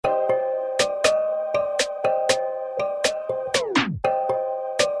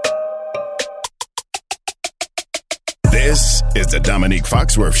This is the Dominique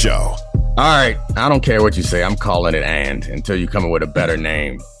Foxworth Show. All right, I don't care what you say. I'm calling it until you come up with a better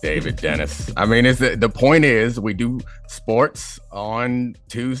name, David Dennis. I mean, the point is we do sports on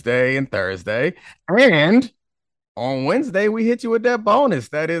Tuesday and Thursday, and on Wednesday we hit you with that bonus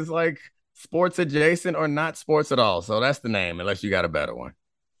that is like sports adjacent or not sports at all. So that's the name, unless you got a better one.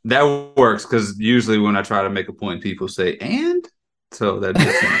 That works because usually when I try to make a point, people say "and," so that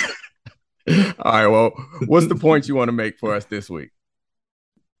makes sense. All right, well, what's the point you want to make for us this week?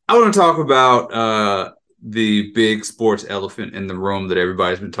 I want to talk about the big sports elephant in the room that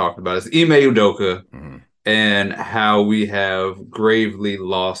everybody's been talking about. It's Ime Udoka and how we have gravely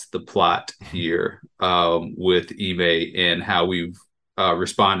lost the plot here with Ime and how we've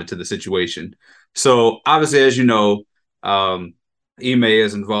responded to the situation. So obviously, as you know, Ime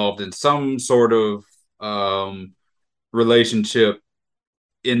is involved in some sort of relationship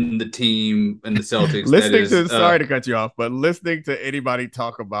in the team and the Celtics. Sorry to cut you off, but listening to anybody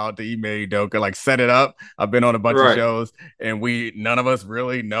talk about the Ime Udoka, like set it up. I've been on a bunch of shows and none of us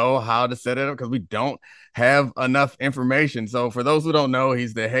really know how to set it up because we don't have enough information. So for those who don't know,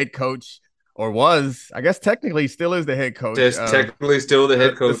 he's the head coach, or was, I guess technically still is the head coach. Technically still the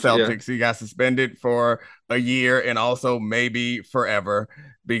head coach. The Celtics. Yeah. He got suspended for a year and also maybe forever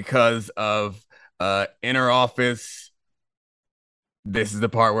because of inner office. This is the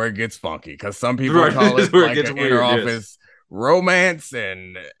part where it gets funky because some people call it like an inner office romance,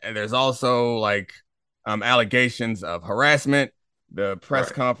 and there's also like allegations of harassment. The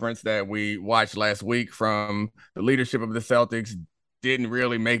press conference that we watched last week from the leadership of the Celtics didn't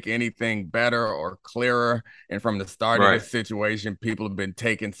really make anything better or clearer. And from the start of this situation, people have been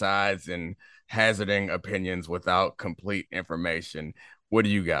taking sides and hazarding opinions without complete information. What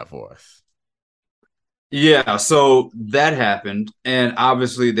do you got for us? Yeah, so that happened, and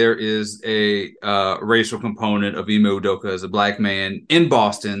obviously there is a racial component of Ime Udoka as a black man in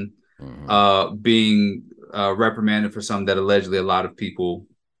Boston being reprimanded for something that allegedly a lot of people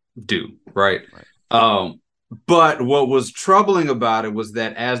do, right? But what was troubling about it was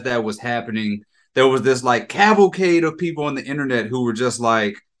that as that was happening, there was this like cavalcade of people on the internet who were just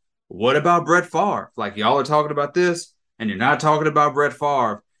like, what about Brett Favre? Like, y'all are talking about this, and you're not talking about Brett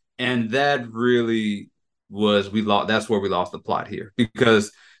Favre. And that really that's where we lost the plot here, because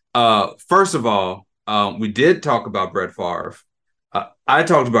first of all, we did talk about Brett Favre. I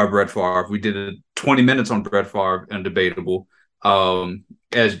talked about Brett Favre. We did 20 minutes on Brett Favre and Debatable.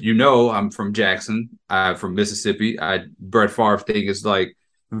 As you know, I'm from Jackson. I'm from Mississippi. Brett Favre thing is like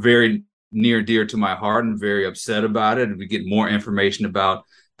very near dear to my heart, and very upset about it. And we get more information about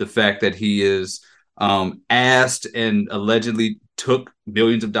the fact that he is asked and allegedly took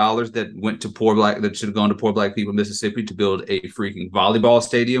millions of dollars that should have gone to poor black people in Mississippi to build a freaking volleyball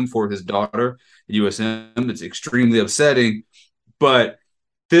stadium for his daughter at USM. It's extremely upsetting, but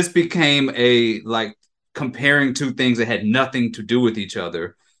this became like comparing two things that had nothing to do with each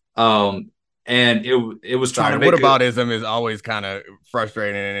other. And it was trying to make whataboutism is always kind of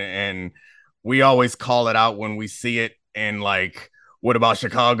frustrating, and we always call it out when we see it in like, what about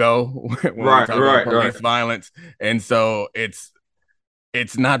Chicago? when we talk about police violence. And so it's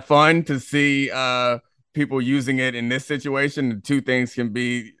not fun to see people using it in this situation. The two things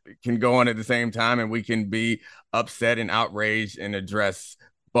can go on at the same time, and we can be upset and outraged and address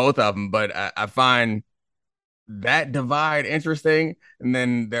both of them. But I find that divide interesting. And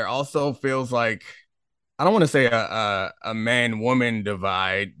then there also feels like, I don't want to say a man-woman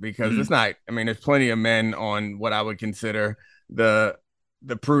divide, because it's not. I mean, there's plenty of men on what I would consider the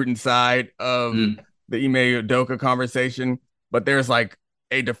prudent side of the Ime Udoka conversation, but there's like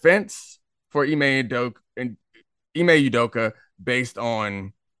a defense for Ime Udoka based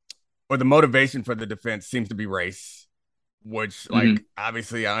on, or the motivation for the defense seems to be race, which like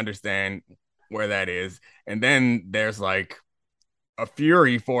obviously I understand where that is. And then there's like a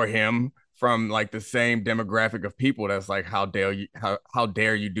fury for him from like the same demographic of people that's like, how dare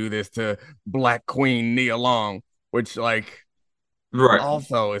you do this to Black Queen Nia Long, which like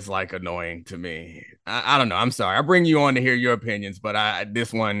also is like annoying to me. I don't know. I'm sorry. I bring you on to hear your opinions, but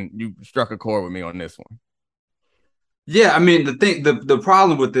this one, you struck a chord with me on this one. Yeah, I mean, the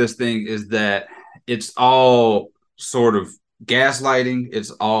problem with this thing is that it's all sort of gaslighting.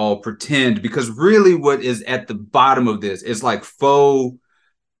 It's all pretend, because really what is at the bottom of this is like faux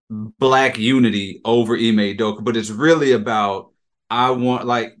Black unity over Ime Udoka, but it's really about, I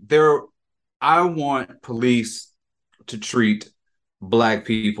want police to treat Black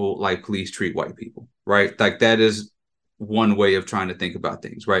people like police treat white people, right? Like that is one way of trying to think about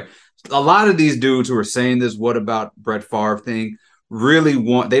things, right? A lot of these dudes who are saying this, what about Brett Favre thing,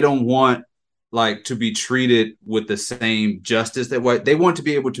 they don't want like to be treated with the same justice that white. They want to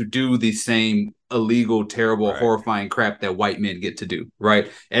be able to do the same illegal, terrible, horrifying crap that white men get to do, right?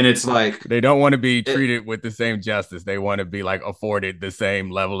 And it's like they don't want to be treated with the same justice. They want to be like afforded the same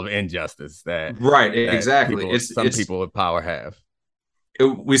level of injustice that exactly. People with power have.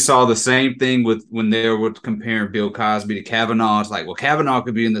 We saw the same thing with when they were comparing Bill Cosby to Kavanaugh. It's like, well, Kavanaugh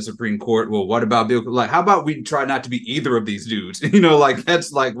could be in the Supreme Court. Well, what about Bill? Like, how about we try not to be either of these dudes? Like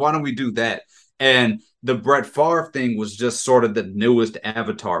that's like, why don't we do that? And the Brett Favre thing was just sort of the newest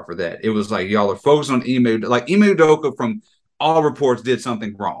avatar for that. It was like, y'all are focused on Ime Udoka from all reports did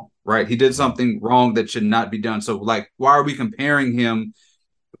something wrong, right? He did something wrong that should not be done. So like, why are we comparing him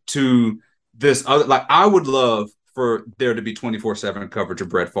to this other? Like, I would love for there to be 24/7 coverage of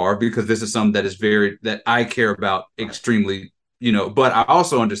Brett Favre, because this is something that is that I care about extremely, but I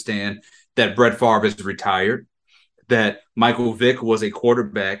also understand that Brett Favre is retired, that Michael Vick was a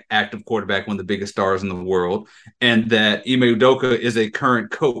active quarterback, one of the biggest stars in the world, and that Ime Udoka is a current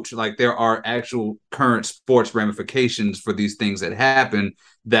coach. Like, there are actual current sports ramifications for these things that happen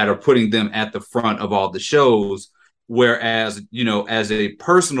that are putting them at the front of all the shows. Whereas, as a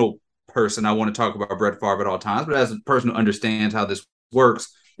personal person, I want to talk about Brett Favre at all times, but as a person who understands how this works,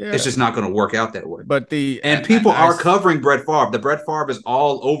 it's just not going to work out that way. But people are covering Brett Favre. The Brett Favre is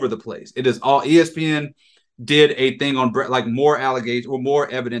all over the place. It is all ESPN did a thing on Brett, like more allegations or more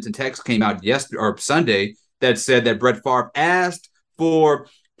evidence and text came out yesterday or Sunday that said that Brett Favre asked for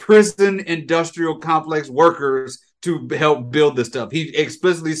prison industrial complex workers to help build this stuff. He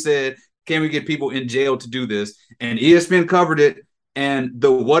explicitly said, can we get people in jail to do this? And ESPN covered it. And the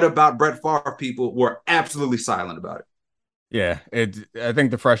what about Brett Favre people were absolutely silent about it. Yeah, I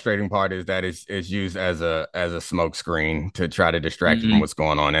think the frustrating part is that it's used as a smoke screen to try to distract you from what's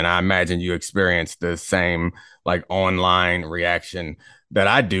going on. And I imagine you experience the same like online reaction that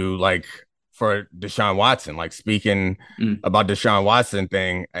I do, like for Deshaun Watson. Like, speaking about Deshaun Watson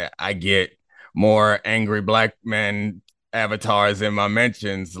thing, I get more angry black men avatars in my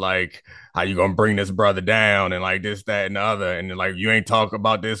mentions, like, how you gonna bring this brother down, and like this, that, and the other, and like, you ain't talk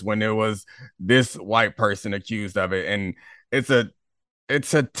about this when there was this white person accused of it. And it's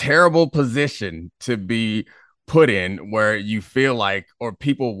a terrible position to be put in, where you feel like, or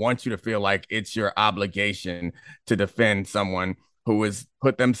people want you to feel like, it's your obligation to defend someone who has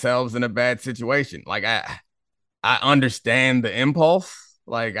put themselves in a bad situation. Like, I understand the impulse,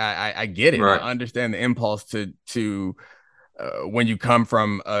 like I get it. Right. I understand the impulse to when you come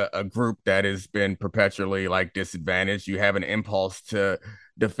from a group that has been perpetually like disadvantaged, you have an impulse to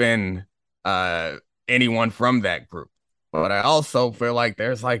defend anyone from that group. But I also feel like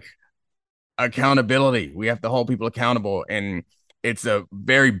there's like accountability. We have to hold people accountable, and it's a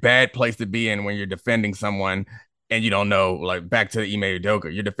very bad place to be in when you're defending someone and you don't know, like, back to Ime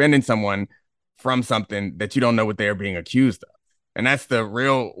Udoka, you're defending someone from something that you don't know what they're being accused of. And that's the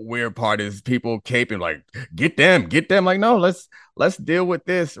real weird part, is people caping like, get them. Like, no, let's deal with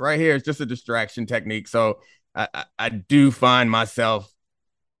this right here. It's just a distraction technique. So I do find myself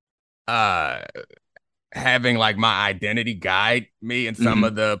having like my identity guide me in some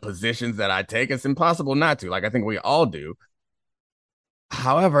of the positions that I take. It's impossible not to. Like, I think we all do.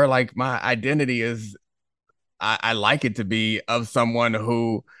 However, like, my identity is, I like it to be of someone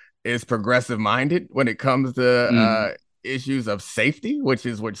who is progressive minded when it comes to issues of safety, which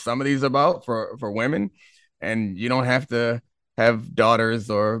is what some of these are about for women. And you don't have to have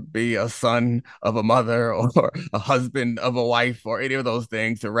daughters or be a son of a mother or a husband of a wife or any of those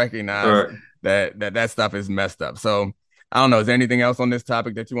things to recognize that stuff is messed up. So I don't know. Is there anything else on this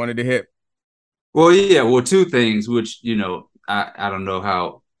topic that you wanted to hit? Well, yeah. Well, two things, which, I don't know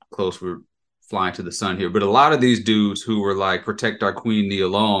how close we're flying to the sun here, but a lot of these dudes who were like, protect our queen, Nia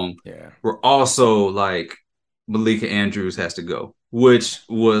Long, were also like, Malika Andrews has to go, which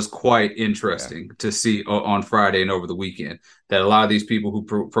was quite interesting to see on Friday and over the weekend, that a lot of these people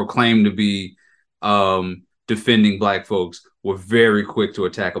who proclaim to be defending Black folks were very quick to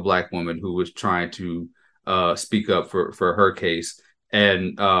attack a Black woman who was trying to speak up for her case.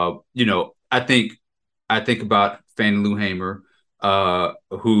 And, I think about Fannie Lou Hamer,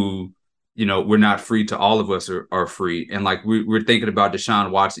 who, we're not free to all of us are free. And like, we're thinking about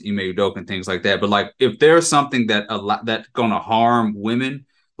Deshaun Watson, Ime Udoka, and things like that. But like, if there's something that's going to harm women,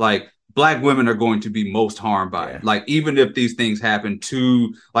 like, Black women are going to be most harmed by it. Like, even if these things happen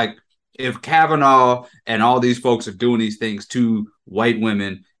to, like, if Kavanaugh and all these folks are doing these things to white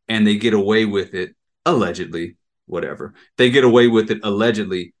women and they get away with it, allegedly, whatever, they get away with it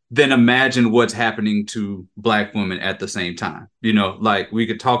allegedly, then imagine what's happening to Black women at the same time. Like, we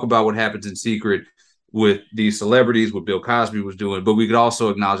could talk about what happens in secret. with these celebrities, what Bill Cosby was doing, but we could also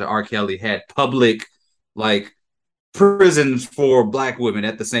acknowledge that R. Kelly had public, like, prisons for Black women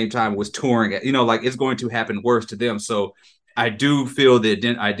at the same time, was touring. Like, it's going to happen worse to them. So I do feel the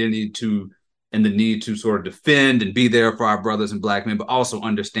identity to and the need to sort of defend and be there for our brothers and Black men, but also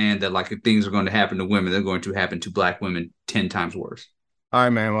understand that, like, if things are going to happen to women, they're going to happen to Black women 10 times worse. All right,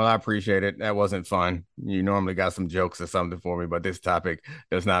 man. Well, I appreciate it. That wasn't fun. You normally got some jokes or something for me, but this topic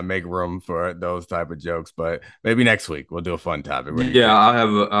does not make room for those type of jokes. But maybe next week we'll do a fun topic.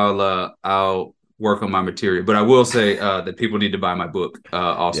 Yeah, I'll work on my material, but I will say that people need to buy my book.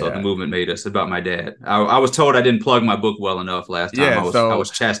 The Movement Made Us, about my dad. I was told I didn't plug my book well enough last time. I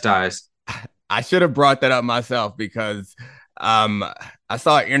was chastised. I should have brought that up myself because I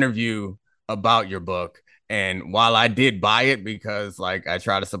saw an interview about your book. And while I did buy it because, like, I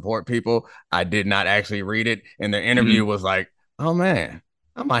try to support people, I did not actually read it. And the interview was like, oh, man,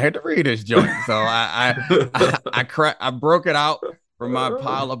 I might have to read this joint. So I broke it out from my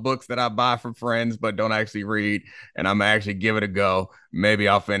pile of books that I buy from friends but don't actually read. And I'm actually give it a go. Maybe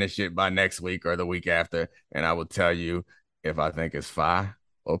I'll finish it by next week or the week after. And I will tell you if I think it's fire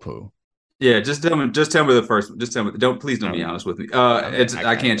or poo. Yeah, just tell me the first. Just tell me. Please don't be honest with me.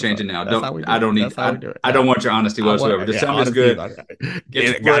 I can't change it now. I don't want your honesty whatsoever. Just tell me it's good.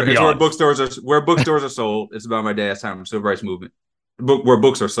 Where bookstores are sold. It's about my dad's time, civil rights movement. Where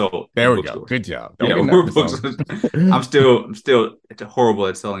books are sold. There we go. Good job. I'm still horrible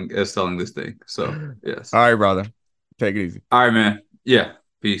at selling this thing. So yes. All right, brother. Take it easy. All right, man. Yeah.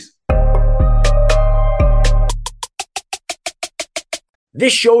 Peace.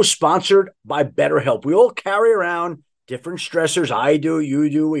 This show is sponsored by BetterHelp. We all carry around different stressors. I do, you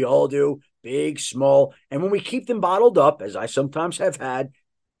do, we all do, big, small. And when we keep them bottled up, as I sometimes have had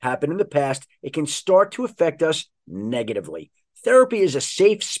happen in the past, it can start to affect us negatively. Therapy is a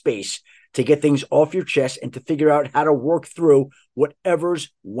safe space to get things off your chest and to figure out how to work through whatever's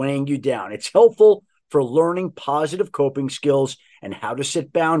weighing you down. It's helpful for learning positive coping skills and how to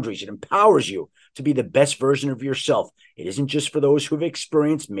set boundaries. It empowers you to be the best version of yourself. It isn't just for those who have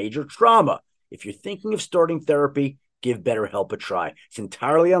experienced major trauma. If you're thinking of starting therapy, give BetterHelp a try. It's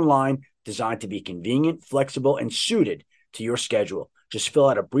entirely online, designed to be convenient, flexible, and suited to your schedule. Just fill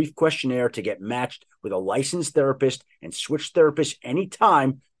out a brief questionnaire to get matched with a licensed therapist and switch therapists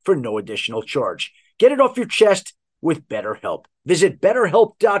anytime for no additional charge. Get it off your chest with BetterHelp. Visit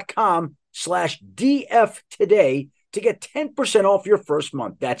BetterHelp.com/DF today to get 10% off your first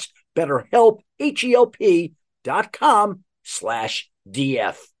month. That's BetterHelp,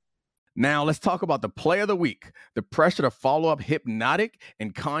 HELP.com/DF. Now let's talk about the play of the week. The pressure to follow up Hypnotic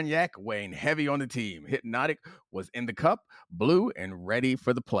and Cognac weighing heavy on the team. Hypnotic was in the cup, blue, and ready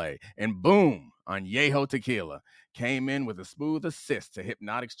for the play. And boom, Añejo Tequila came in with a smooth assist to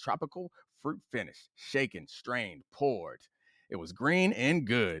Hypnotic's tropical fruit finish. Shaken, strained, poured. It was green and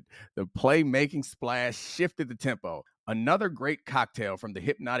good. The playmaking splash shifted the tempo. Another great cocktail from the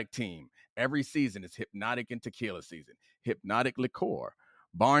Hypnotic team. Every season is Hypnotic and Tequila season. Hypnotic Liqueur.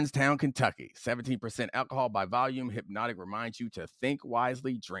 Barnstown, Kentucky. 17% alcohol by volume. Hypnotic reminds you to think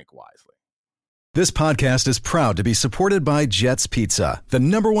wisely, drink wisely. This podcast is proud to be supported by Jets Pizza, the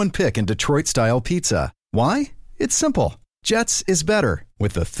 #1 pick in Detroit-style pizza. Why? It's simple. Jets is better.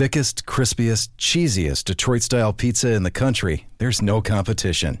 With the thickest, crispiest, cheesiest Detroit-style pizza in the country, there's no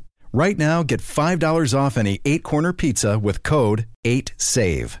competition. Right now, get $5 off any 8-corner pizza with code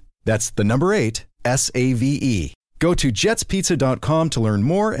 8SAVE. That's the number 8, SAVE. Go to jetspizza.com to learn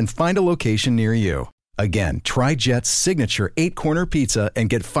more and find a location near you. Again, try Jet's signature 8-corner pizza and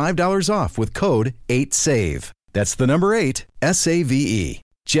get $5 off with code 8SAVE. That's the number 8, SAVE.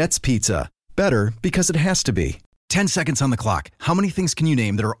 Jet's Pizza. Better because it has to be. 10 seconds on the clock. How many things can you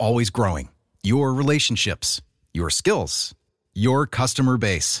name that are always growing? Your relationships, your skills, your customer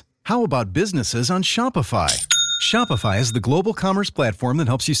base. How about businesses on Shopify? Shopify is the global commerce platform that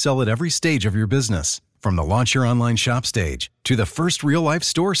helps you sell at every stage of your business. From the launch your online shop stage to the first real-life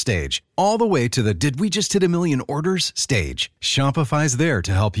store stage, all the way to the did we just hit a million orders stage, Shopify's there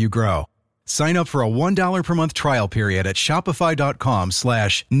to help you grow. Sign up for a $1 per month trial period at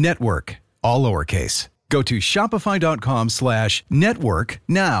shopify.com/network, all lowercase. Go to shopify.com/network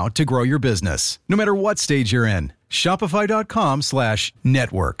now to grow your business, no matter what stage you're in.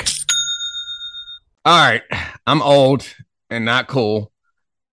 Shopify.com/network. All right. I'm old and not cool.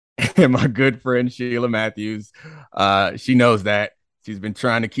 And my good friend Sheila Matthews, she knows that. She's been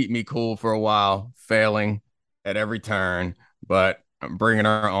trying to keep me cool for a while, failing at every turn, but I'm bringing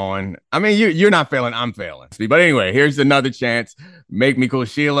her on. I mean, you're not failing, I'm failing. But anyway, here's another chance. Make me cool.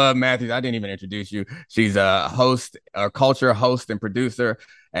 Sheila Matthews, I didn't even introduce you. She's a host, a culture host and producer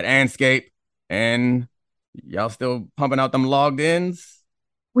at Anscape And y'all still pumping out them logged ins?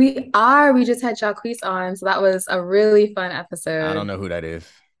 We are. We just had Jacquees on, so that was a really fun episode. I don't know who that is.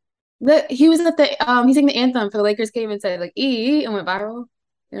 He was at the he sang the anthem for the Lakers game and said like "E" and went viral.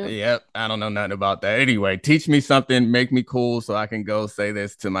 Yeah. Yep, I don't know nothing about that. Anyway, teach me something, make me cool, so I can go say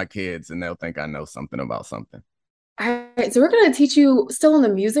this to my kids, and they'll think I know something about something. All right, so we're gonna teach you still in the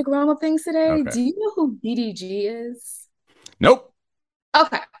music realm of things today. Okay. Do you know who DDG is? Nope.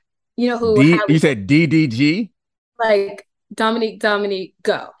 Okay, you know who? You said DDG? Like Dominique,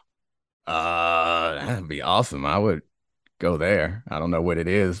 go. That'd be awesome. I would go there. I don't know what it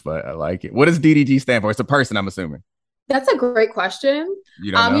is, but I like it. What does DDG stand for? It's a person, I'm assuming. That's a great question.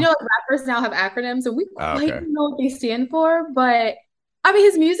 You don't know? You know, rappers now have acronyms, and we quite don't know what they stand for. But I mean,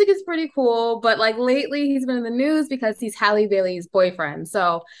 his music is pretty cool. But like lately, he's been in the news because he's Halle Bailey's boyfriend.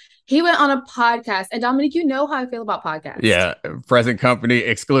 So he went on a podcast. And Dominique, you know how I feel about podcasts. Yeah, present company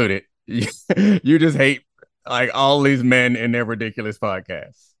excluded. You just hate like all these men in their ridiculous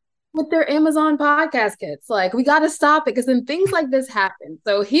podcasts. With their Amazon podcast kits. Like, we got to stop it because then things like this happen.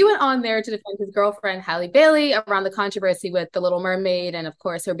 So he went on there to defend his girlfriend, Halle Bailey, around the controversy with The Little Mermaid and, of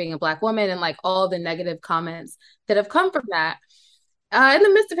course, her being a Black woman and like all the negative comments that have come from that. In the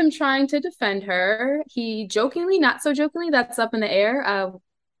midst of him trying to defend her, he jokingly, not so jokingly, that's up in the air,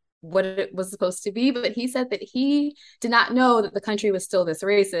 what it was supposed to be, but he said that he did not know that the country was still this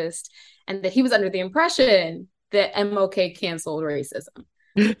racist and that he was under the impression that MLK canceled racism.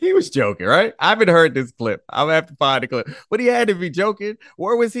 He was joking, right? I haven't heard this clip. I'll have to find the clip. But he had to be joking.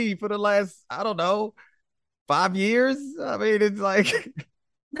 Where was he for the last, I don't know, 5 years? I mean, it's like...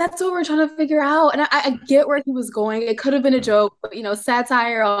 That's what we're trying to figure out. And I get where he was going. It could have been a joke, but, you know,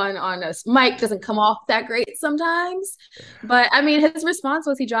 satire on a mic doesn't come off that great sometimes. But, I mean, his response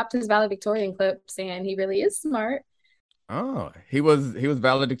was he dropped his valedictorian clip saying he really is smart. Oh, he was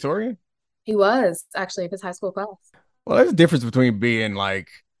valedictorian? He was, actually, of his high school class. Well, there's a difference between being like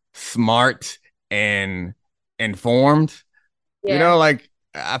smart and informed. Yeah. You know, like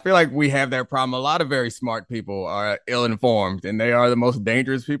I feel like we have that problem. A lot of very smart people are ill-informed, and they are the most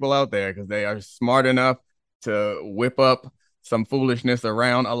dangerous people out there because they are smart enough to whip up some foolishness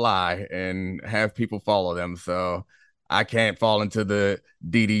around a lie and have people follow them. So I can't fall into the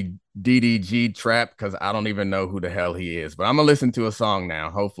DDG trap because I don't even know who the hell he is. But I'm going to listen to a song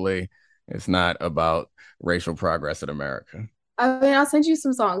now. Hopefully it's not about racial progress in America. I mean, I'll send you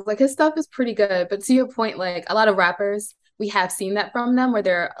some songs. Like, his stuff is pretty good. But to your point, like, a lot of rappers, we have seen that from them where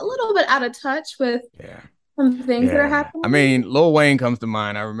they're a little bit out of touch with some things that are happening. I mean, Lil Wayne comes to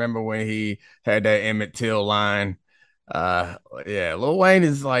mind. I remember when he had that Emmett Till line. Lil Wayne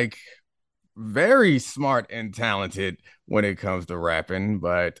is like very smart and talented when it comes to rapping,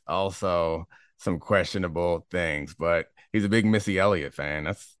 but also some questionable things. But he's a big Missy Elliott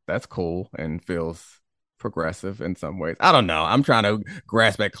fan. That's cool and feels progressive in some ways. I don't know. I'm trying to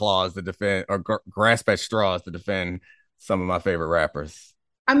grasp at straws to defend some of my favorite rappers.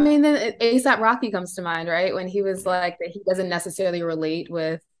 I mean, then A$AP Rocky comes to mind, right? When he was like that he doesn't necessarily relate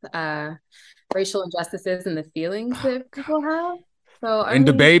with racial injustices and the feelings that people have. So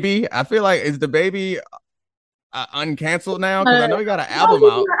DaBaby, I feel like is DaBaby uncanceled now? Because I know he got an album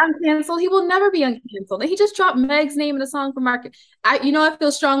out. Uncanceled. He will never be uncanceled. He just dropped Meg's name in a song for Market. I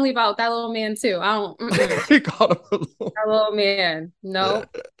feel strongly about that little man too. I don't. He called him that little man. No.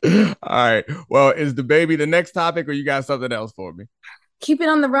 All right. Well, is DaBaby the next topic, or you got something else for me? Keep it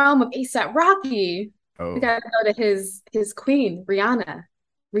on the realm of A$AP Rocky. We gotta go to his queen, Rihanna.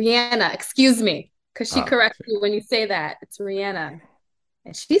 Rihanna, excuse me, because she corrects you when you say that. It's Rihanna.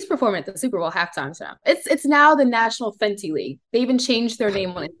 And she's performing at the Super Bowl halftime show. It's now the National Fenty League. They even changed their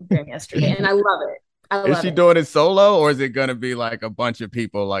name on Instagram yesterday, and I love it. Is she doing it solo, or is it going to be like a bunch of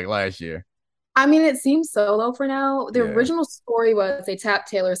people like last year? I mean, it seems solo for now. The original story was they tapped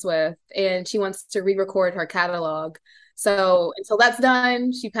Taylor Swift, and she wants to re-record her catalog. So until that's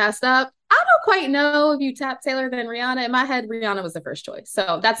done, she passed up. I don't quite know if you tap Taylor than Rihanna. In my head, Rihanna was the first choice.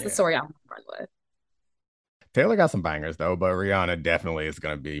 So that's the story I'm going to run with. Taylor got some bangers though, but Rihanna definitely is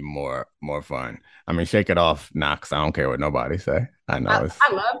going to be more fun. I mean, Shake It Off knocks. I don't care what nobody say. I know.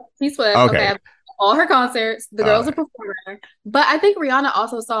 I love T-Swift. Okay. All her concerts. The girl's a performer. But I think Rihanna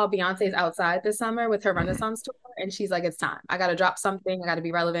also saw Beyonce's Outside this summer with her Renaissance tour, and she's like, it's time. I got to drop something. I got to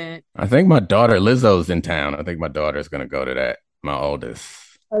be relevant. I think my daughter Lizzo's in town. I think my daughter's going to go to that. My oldest.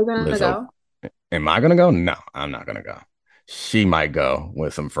 Are you going to go? Am I going to go? No, I'm not going to go. She might go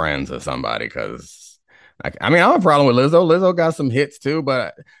with some friends or somebody because I mean, I don't have a problem with Lizzo. Lizzo got some hits too,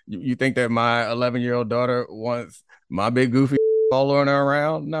 but you think that my 11-year-old daughter wants my big goofy following her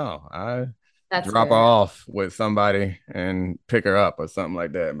around? No, That's drop her off with somebody and pick her up or something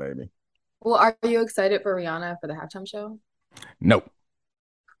like that, maybe. Well, are you excited for Rihanna for the halftime show? Nope.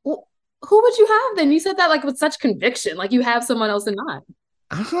 Well, who would you have then? You said that like with such conviction, like you have someone else in mind.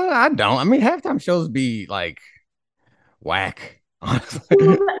 I don't. I mean, halftime shows be like whack. Honestly,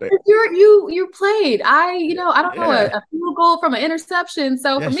 you played. I don't know a field goal from an interception.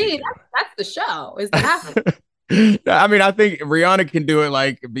 So for me, that's the show. Is the halftime. I mean, I think Rihanna can do it.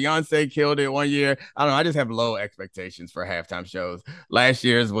 Like Beyonce killed it one year. I don't know. I just have low expectations for halftime shows. Last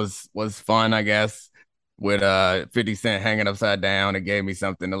year's was fun, I guess, with 50 Cent hanging upside down. It gave me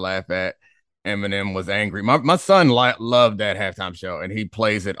something to laugh at. Eminem was angry. My son loved that halftime show, and he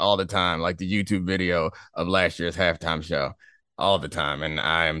plays it all the time, like the YouTube video of last year's halftime show all the time. And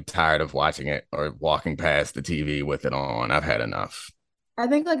I am tired of watching it or walking past the TV with it on. I've had enough. I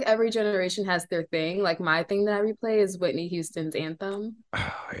think like every generation has their thing. Like my thing that I replay is Whitney Houston's Anthem.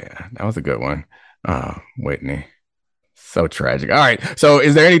 Oh, yeah, that was a good one. Oh, Whitney. So tragic. All right. So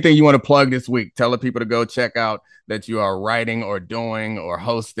is there anything you want to plug this week? Tell the people to go check out that you are writing or doing or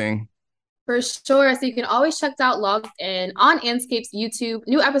hosting. For sure. So you can always check out Logged In on Andscape's YouTube.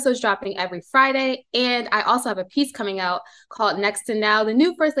 New episodes dropping every Friday. And I also have a piece coming out called Next and Now, the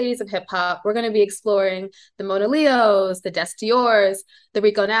new First Ladies of Hip Hop. We're going to be exploring the Mona Leos, the Destiors, the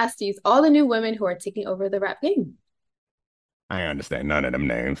Rico Nasties, all the new women who are taking over the rap game. I understand none of them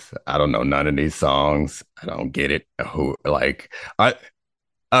names. I don't know none of these songs. I don't get it.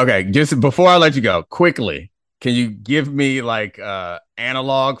 Okay, just before I let you go, quickly, can you give me like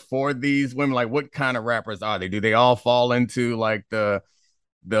analog for these women? Like what kind of rappers are they? Do they all fall into like the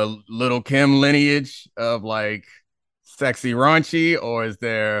Lil' Kim lineage of like sexy raunchy, or is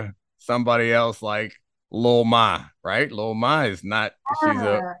there somebody else like Lil Ma, right? Lil Ma is not, she's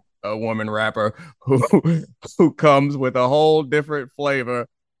a woman rapper who comes with a whole different flavor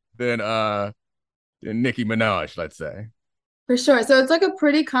than Nicki Minaj, let's say. For sure. So it's like a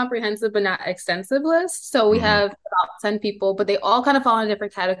pretty comprehensive but not extensive list. So we have about 10 people, but they all kind of fall in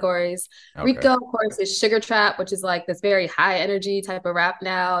different categories. Okay. Rico, of course, is Sugar Trap, which is like this very high energy type of rap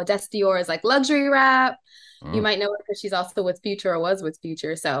now. Destior is like luxury rap. You might know her because she's also with Future or was with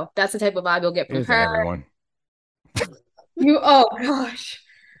Future. So that's the type of vibe you'll get from her. Everyone. Oh gosh.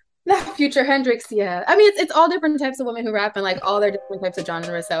 Not Future, Hendrix, yeah. I mean, it's all different types of women who rap and like all their different types of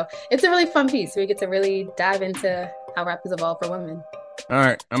genres. So it's a really fun piece. We get to really dive into how rap has evolved for women. All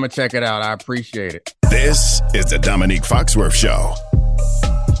right, I'm gonna check it out. I appreciate it. This is the Dominique Foxworth Show.